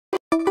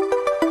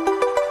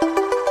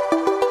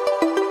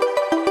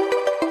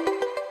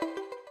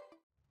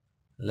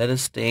let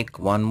us take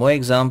one more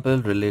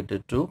example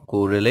related to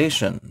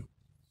correlation.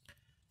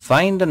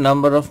 Find the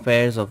number of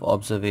pairs of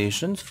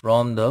observations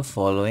from the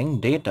following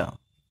data.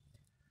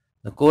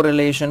 The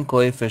correlation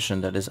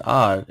coefficient, that is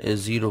R,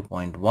 is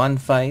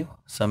 0.15.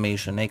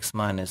 Summation x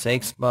minus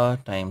x bar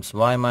times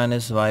y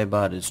minus y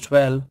bar is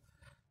 12.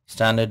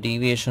 Standard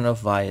deviation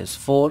of y is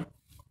 4.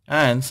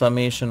 And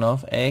summation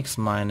of x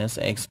minus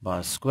x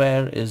bar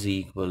square is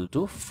equal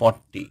to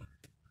 40.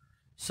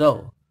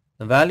 So,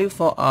 the value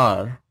for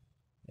R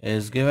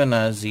is given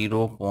as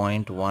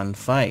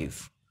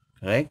 0.15.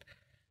 Correct?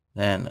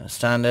 Then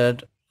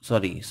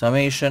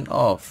summation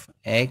of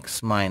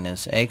x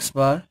minus x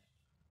bar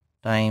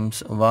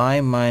times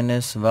y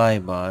minus y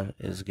bar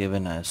is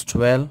given as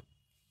 12.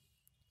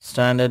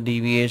 Standard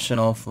deviation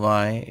of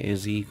y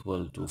is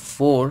equal to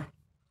 4.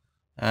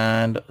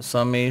 And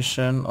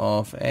summation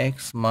of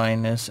x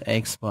minus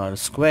x bar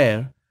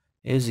square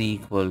is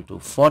equal to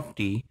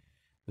 40.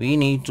 We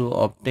need to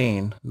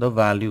obtain the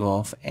value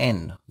of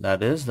n,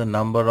 that is the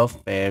number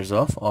of pairs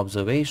of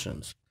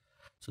observations.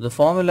 So the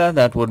formula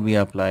that would be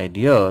applied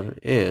here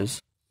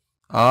is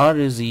R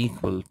is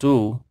equal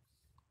to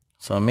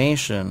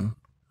summation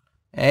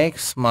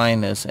x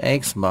minus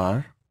x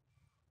bar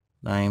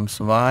times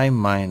y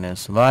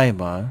minus y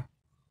bar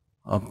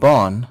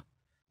upon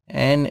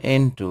n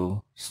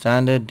into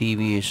standard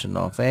deviation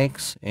of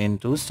x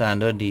into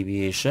standard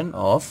deviation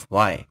of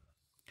y.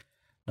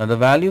 Now the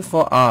value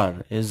for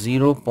R is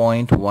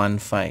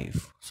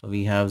 0.15. So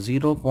we have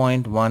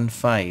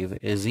 0.15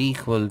 is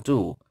equal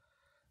to,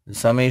 the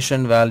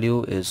summation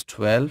value is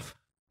 12,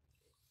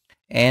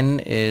 n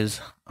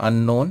is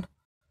unknown,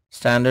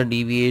 standard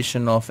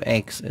deviation of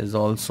x is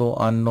also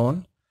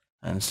unknown,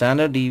 and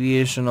standard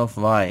deviation of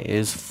y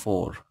is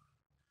 4.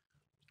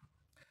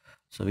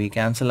 So we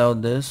cancel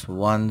out this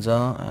 1s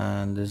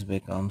and this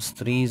becomes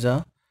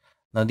 3s.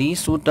 Now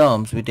these two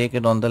terms we take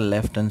it on the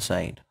left hand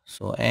side.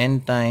 So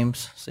n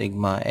times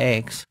sigma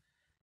x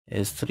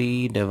is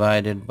 3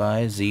 divided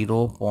by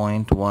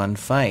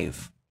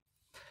 0.15.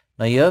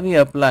 Now here we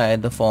apply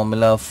the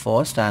formula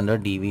for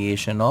standard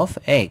deviation of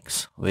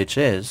x, which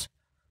is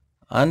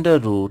under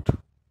root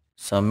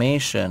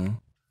summation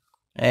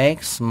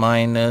x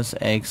minus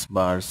x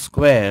bar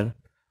square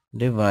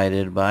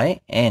divided by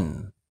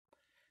n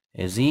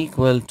is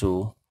equal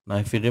to, now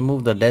if we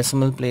remove the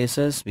decimal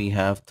places, we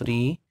have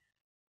 3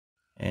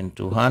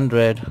 into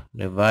 100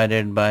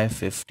 divided by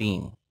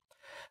 15.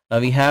 Now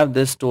we have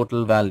this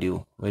total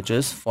value which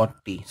is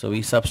 40. So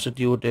we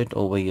substitute it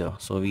over here.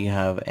 So we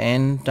have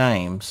n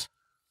times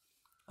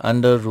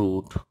under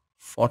root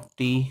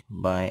 40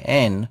 by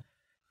n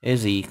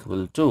is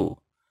equal to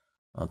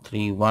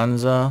 3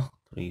 1s,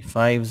 3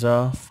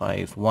 5s,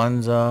 5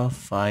 1s,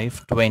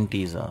 5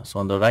 20s. So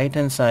on the right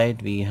hand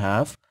side we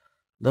have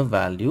the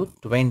value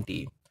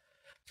 20.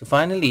 So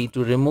finally,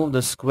 to remove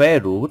the square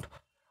root,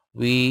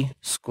 we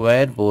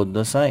square both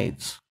the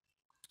sides.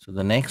 So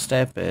the next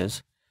step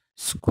is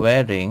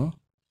squaring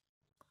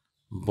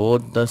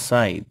both the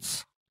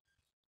sides,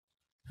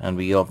 and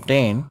we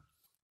obtain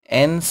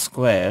n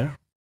square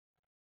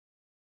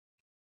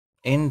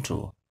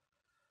into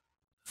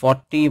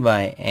 40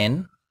 by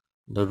n,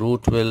 the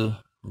root will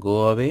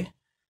go away,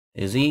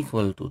 is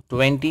equal to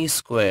 20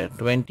 square.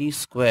 20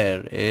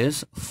 square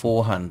is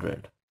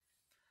 400.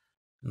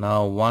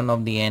 Now one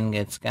of the n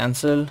gets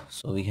cancelled,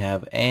 so we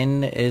have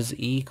n is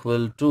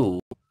equal to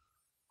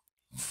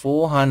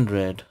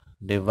 400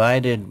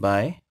 divided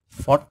by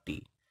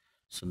 40.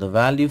 So the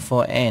value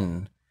for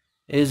n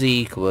is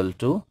equal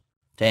to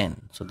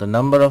 10. So the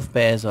number of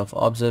pairs of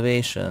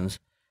observations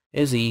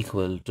is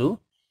equal to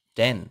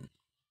 10.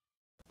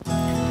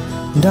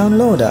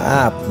 Download the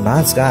app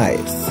Maths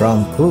Guide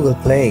from Google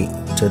Play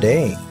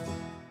today.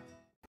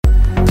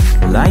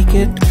 Like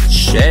it,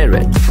 share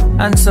it,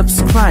 and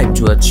subscribe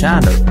to our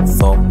channel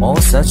for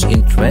more such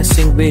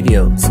interesting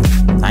videos.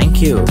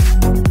 Thank you.